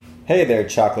Hey there,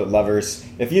 chocolate lovers.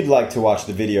 If you'd like to watch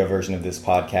the video version of this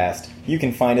podcast, you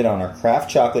can find it on our Craft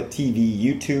Chocolate TV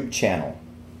YouTube channel.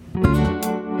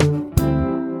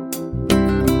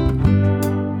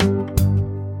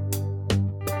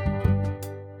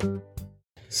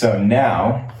 So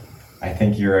now, I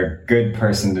think you're a good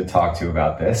person to talk to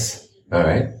about this. All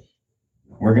right.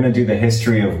 We're going to do the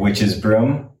history of Witch's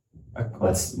Broom.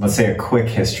 Let's say a quick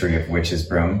history of Witch's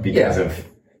Broom because of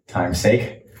time's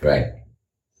sake. Right.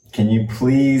 Can you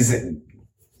please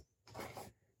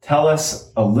tell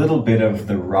us a little bit of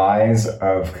the rise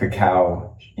of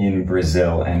cacao in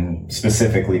Brazil and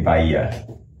specifically Bahia?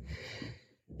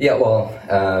 Yeah, well,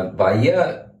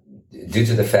 Bahia, due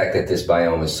to the fact that this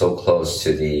biome is so close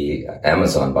to the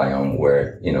Amazon biome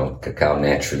where, cacao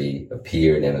naturally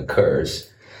appeared and occurs,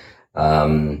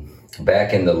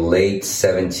 back in the late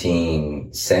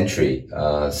 17th century,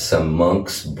 some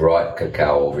monks brought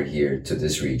cacao over here to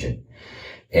this region.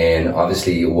 And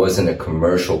obviously it wasn't a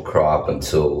commercial crop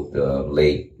until the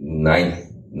late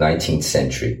 19th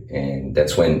century. And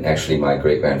that's when actually my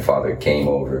great-grandfather came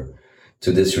over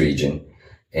to this region.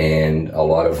 And a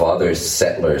lot of other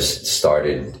settlers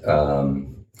started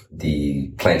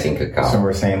the planting cacao. So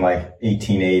we're saying like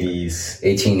 1880s?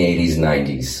 1880s,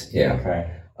 90s, yeah.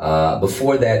 Okay.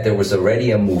 Before that, there was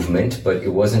already a movement, but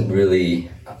it wasn't really,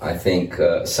 I think,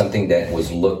 something that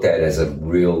was looked at as a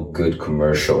real good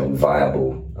commercial and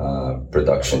viable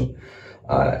production,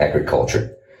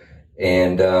 agriculture.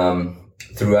 And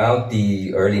throughout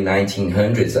the early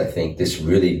 1900s, I think this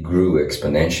really grew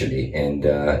exponentially. And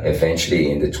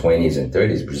eventually in the 20s and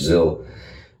 30s, Brazil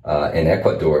and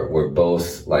Ecuador were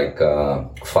both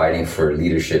fighting for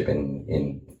leadership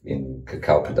in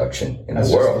cacao production in the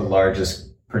world. As the largest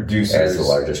producers. As the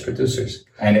largest producers.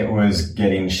 And it was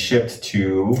getting shipped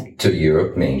to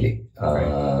Europe mainly.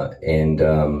 Right.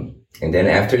 And then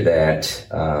after that,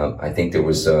 I think there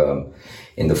was,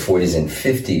 in the 40s and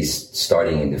 50s,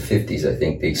 starting in the 50s, I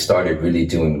think they started really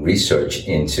doing research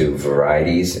into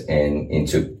varieties and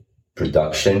into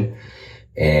production.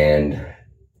 And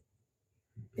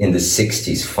in the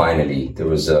 60s, finally, there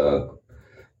was a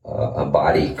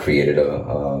body created,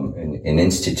 an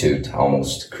institute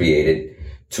almost created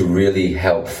to really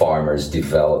help farmers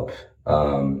develop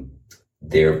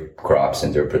their crops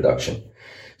and their production.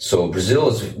 So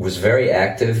Brazil was very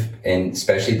active, and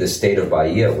especially the state of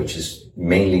Bahia, which is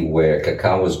mainly where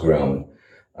cacao was grown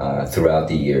throughout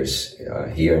the years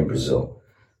here in Brazil,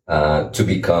 to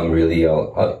become really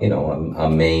a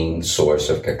main source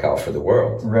of cacao for the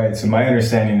world. Right. So my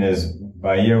understanding is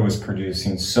Bahia was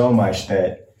producing so much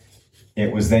that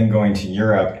it was then going to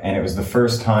Europe, and it was the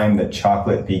first time that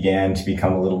chocolate began to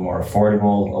become a little more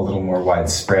affordable, a little more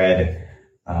widespread.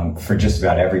 For just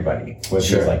about everybody, was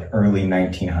Sure. like early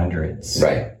 1900s.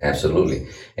 Right, absolutely.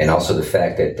 And also the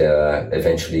fact that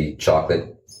eventually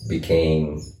chocolate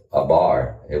became a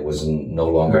bar. It was no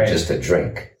longer Right. just a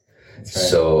drink. That's right.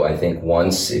 So I think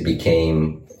once it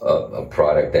became a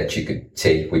product that you could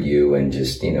take with you and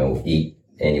just, eat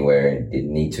anywhere and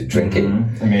didn't need to drink it.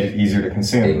 It made it easier to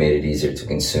consume. It made it easier to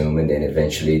consume, and then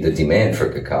eventually the demand for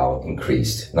cacao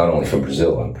increased, not only from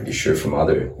Brazil, I'm pretty sure from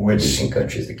other producing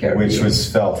countries, the Caribbean. Which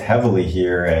was felt heavily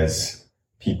here as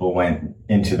people went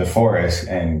into the forest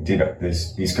and did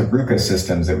these cabruca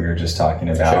systems that we were just talking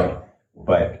about, Sure.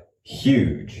 But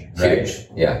huge, right? Huge,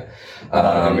 yeah. A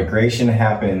lot of immigration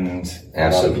happened. Absolutely.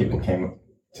 A lot of people came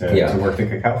to work the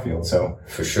cacao field. So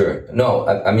for sure. No,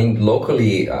 I mean,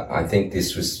 locally, I think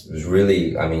this was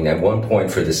really, at one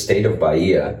point for the state of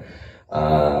Bahia,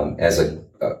 as a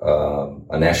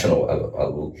national,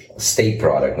 a state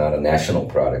product, not a national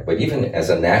product, but even as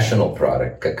a national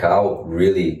product, cacao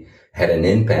really had an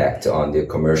impact on the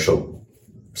commercial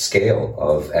scale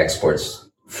of exports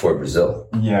for Brazil.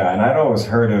 yeah, and I'd always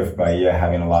heard of Bahia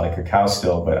having a lot of cacao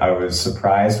still, but I was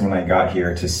surprised when I got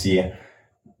here to see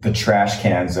the trash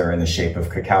cans are in the shape of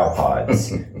cacao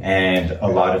pods, and a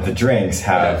lot of the drinks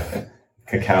have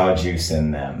cacao juice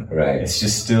in them. Right. It's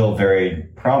just still very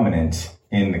prominent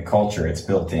in the culture. It's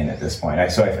built in at this point. I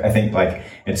think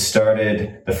it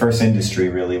started, the first industry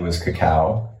really was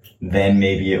cacao. Then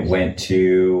maybe it went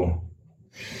to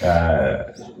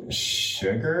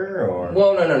sugar or...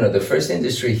 Well, no. The first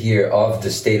industry here of the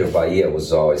state of Bahia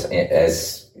was always,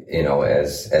 as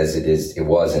it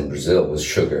was in Brazil, was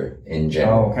sugar in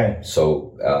general. Oh, okay.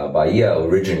 So Bahia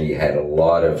originally had a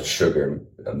lot of sugar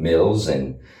mills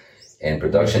and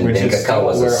production. Which then is cacao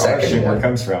was where the our second sugar one.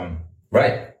 comes from.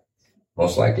 Right.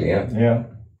 Most likely, yeah. Yeah,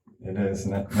 it is.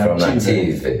 From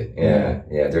Native.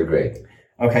 Yeah, they're great.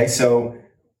 Okay, so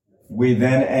we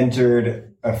then entered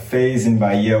a phase in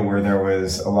Bahia where there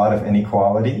was a lot of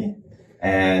inequality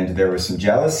and there was some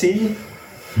jealousy.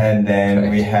 And then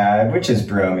we had witch's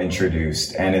broom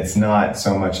introduced, and it's not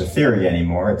so much a theory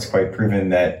anymore. It's quite proven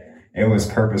that it was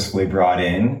purposefully brought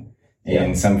in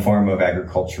some form of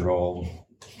agricultural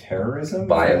terrorism?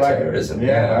 Bioterrorism.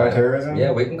 Bioterrorism?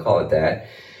 Yeah, we can call it that.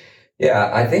 Yeah,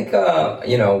 I think,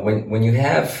 when you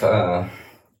have the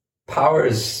power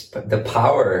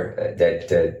that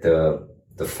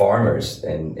the farmers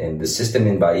and the system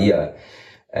in Bahia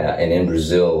and in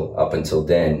Brazil up until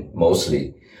then,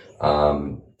 mostly,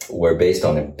 were based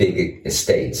on big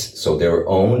estates. So they were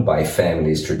owned by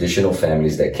families, traditional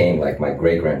families that came, like my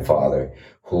great-grandfather,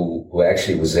 who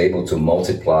actually was able to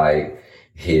multiply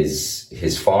his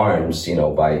farms,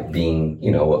 by being,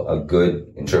 a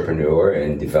good entrepreneur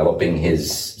and developing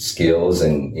his skills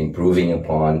and improving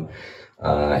upon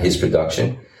his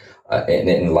production.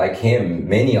 And like him,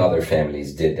 many other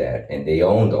families did that, and they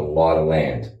owned a lot of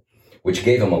land, which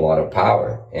gave them a lot of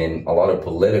power and a lot of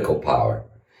political power.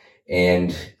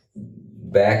 And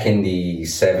back in the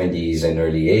 70s and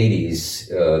early 80s,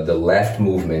 the left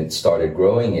movement started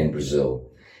growing in Brazil.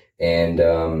 And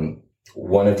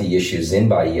one of the issues in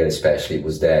Bahia especially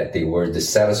was that they were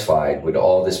dissatisfied with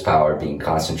all this power being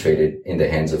concentrated in the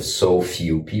hands of so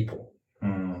few people.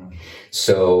 Mm.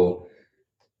 So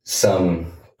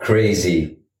some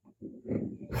crazy,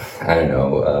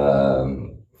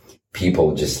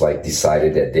 people just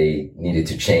decided that they needed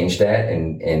to change that.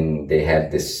 And they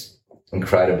had this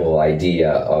incredible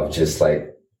idea of just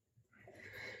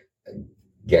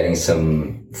getting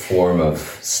some form of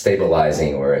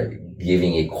stabilizing or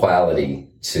giving equality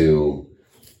to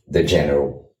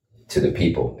the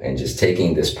people, and just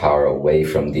taking this power away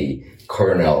from the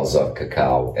kernels of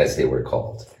cacao, as they were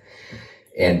called.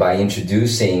 And by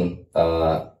introducing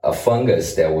a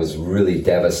fungus that was really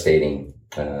devastating,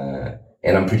 and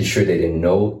I'm pretty sure they didn't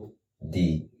know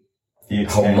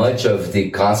how much of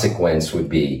the consequence would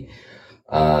be.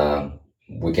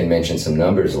 We can mention some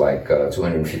numbers like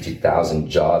 250,000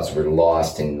 jobs were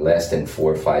lost in less than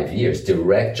 4 or 5 years.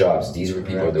 Direct jobs. These were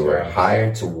people that were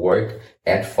hired to work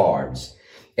at farms.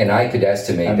 And I could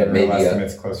estimate that maybe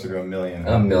estimate's closer to 1 million.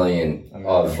 A million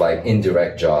of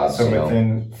indirect jobs. So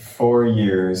within 4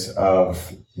 years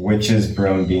of witch's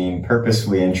broom being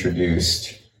purposefully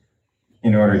introduced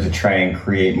in order to try and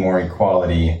create more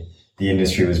equality, the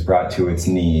industry was brought to its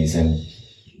knees, and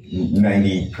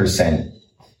 90%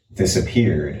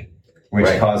 disappeared,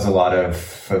 which caused a lot of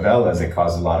favelas. It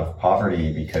caused a lot of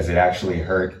poverty because it actually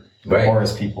hurt the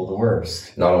poorest people the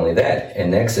worst. Not only that,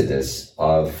 an exodus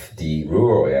of the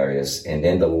rural areas, and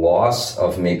then the loss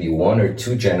of maybe 1 or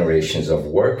 2 generations of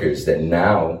workers that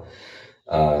now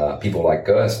people like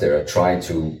us that are trying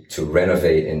to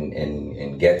renovate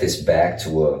and get this back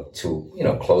to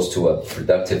close to a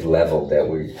productive level that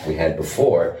we had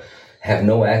before, have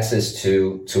no access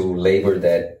to labor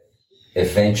that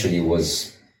eventually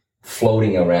was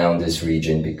floating around this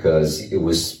region because it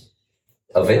was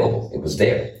available. It was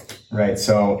there. Right.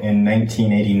 So in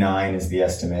 1989 is the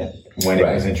estimate when it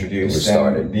was introduced. It was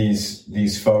started. And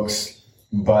these folks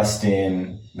bust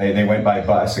in. They went by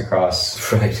bus across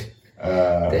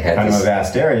they had kind of a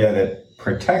vast area that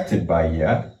protected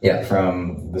Bahia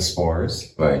from the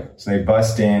spores. Right. So they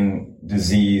bust in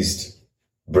diseased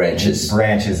branches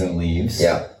and leaves.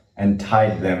 Yeah. And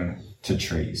tied them to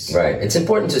trees. Right. It's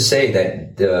important to say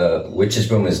that the witch's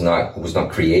broom was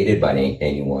not created by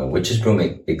anyone. Witch's broom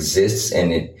exists,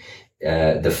 and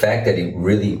the fact that it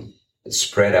really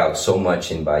spread out so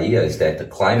much in Bahia is that the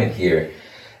climate here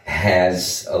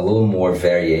has a little more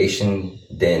variation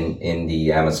than in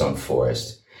the Amazon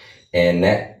forest, and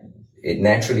that it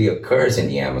naturally occurs in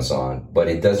the Amazon, but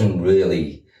it doesn't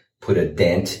really put a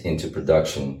dent into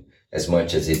production as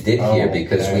much as it did here,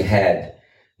 because we had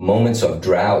moments of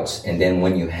droughts, and then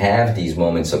when you have these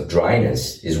moments of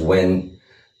dryness is when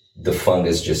the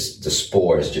fungus the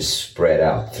spores just spread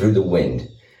out through the wind.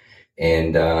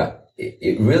 And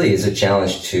it really is a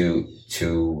challenge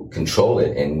to control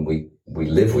it, and we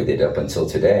live with it up until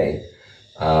today,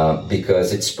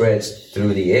 because it spreads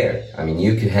through the air. I mean,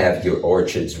 you could have your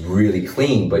orchards really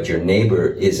clean, but your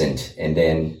neighbor isn't, and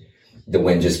then the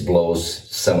wind just blows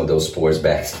some of those spores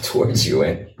back towards you.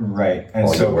 And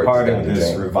so part of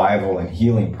this revival and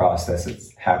healing process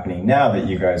that's happening now that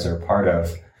you guys are part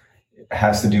of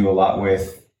has to do a lot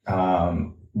with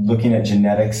looking at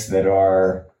genetics that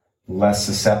are less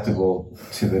susceptible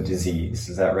to the disease.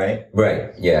 Is that right?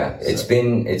 Right. Yeah. It's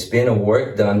been a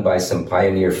work done by some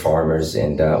pioneer farmers,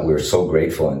 and we're so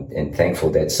grateful and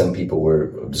thankful that some people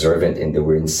were observant and they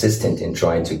were insistent in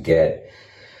trying to get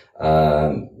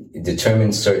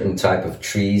determined certain type of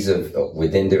trees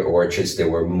within their orchards that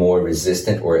were more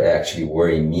resistant or actually were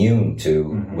immune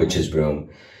to witch's broom.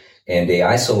 And they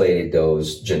isolated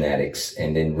those genetics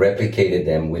and then replicated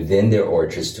them within their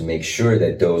orchards to make sure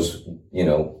that those,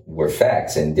 were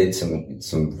facts, and did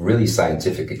some really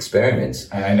scientific experiments.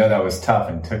 And I know that was tough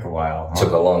and took a while. Huh?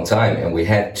 Took a long time. And we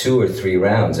had 2 or 3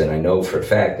 rounds. And I know for a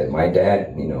fact that my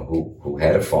dad, who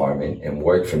had a farm and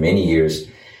worked for many years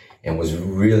and was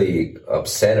really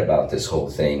upset about this whole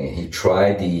thing. And he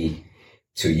tried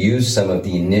to use some of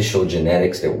the initial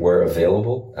genetics that were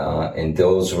available, and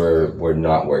those were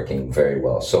not working very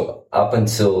well. So up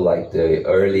until like the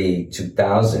early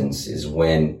 2000s is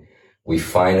when we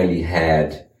finally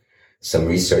had some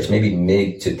research, maybe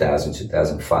mid 2000,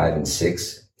 2005 and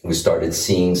 6. We started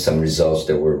seeing some results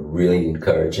that were really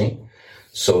encouraging.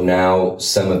 So now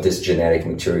some of this genetic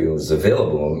material is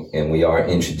available, and we are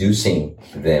introducing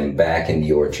them back in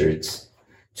the orchards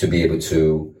to be able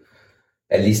to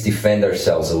at least defend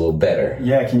ourselves a little better.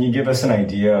 Yeah, can you give us an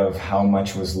idea of how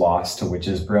much was lost to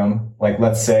witch's broom? Like,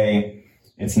 let's say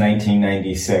it's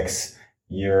 1996,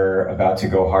 you're about to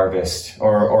go harvest,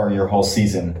 or your whole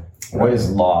season. What is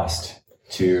lost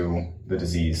to the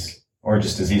disease, or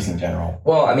just disease in general?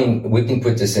 Well, I mean, we can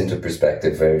put this into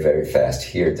perspective very, very fast.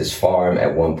 Here, this farm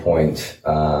at one point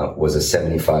was a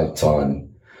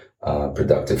 75-ton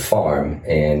productive farm,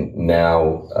 and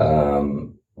now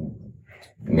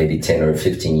maybe 10 or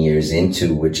 15 years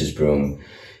into witch's broom,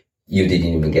 you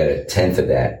didn't even get a tenth of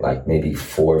that, like maybe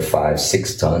 4, 5,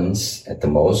 6 tons at the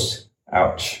most.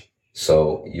 Ouch.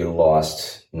 So you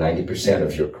lost 90%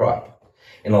 of your crop.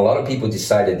 And a lot of people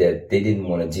decided that they didn't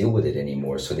want to deal with it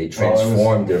anymore. So they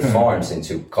transformed their farms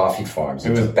into coffee farms.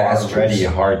 It was already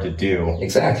hard to do.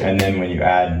 Exactly. And then when you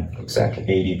add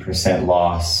 80%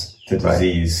 loss to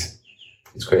disease.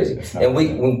 Right. It's crazy.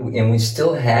 And we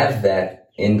still have that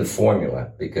in the formula,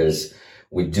 because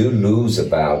we do lose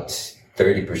about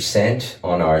 30%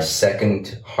 on our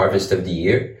second harvest of the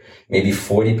year, maybe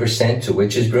 40% to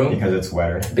witch's broom. Because it's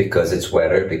wetter. Because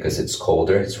it's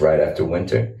colder. It's right after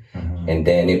winter. Mm-hmm. And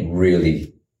then it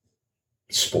really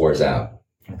spores out.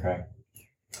 Okay.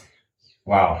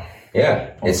 Wow.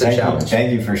 Yeah, well, it's a challenge.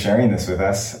 Thank you for sharing this with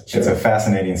us. Sure. It's a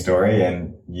fascinating story,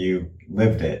 and you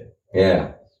lived it.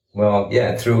 Yeah. Well,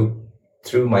 yeah, through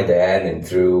my dad and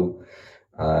through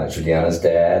Juliana's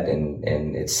dad, and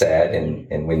it's sad,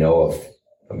 and we know of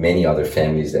many other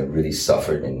families that really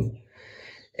suffered,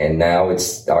 and now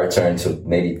it's our turn to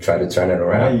maybe try to turn it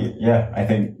around. Yeah, I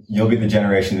think you'll be the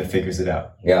generation that figures it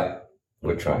out. Yeah,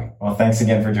 we're trying. Well, thanks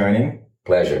again for joining.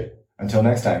 Pleasure. Until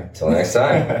next time.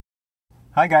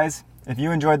 Hi guys, if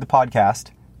you enjoyed the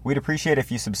podcast, we'd appreciate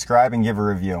if you subscribe and give a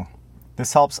review.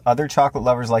 This helps other chocolate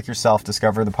lovers like yourself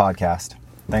discover the podcast.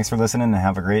 Thanks for listening and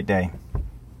have a great day.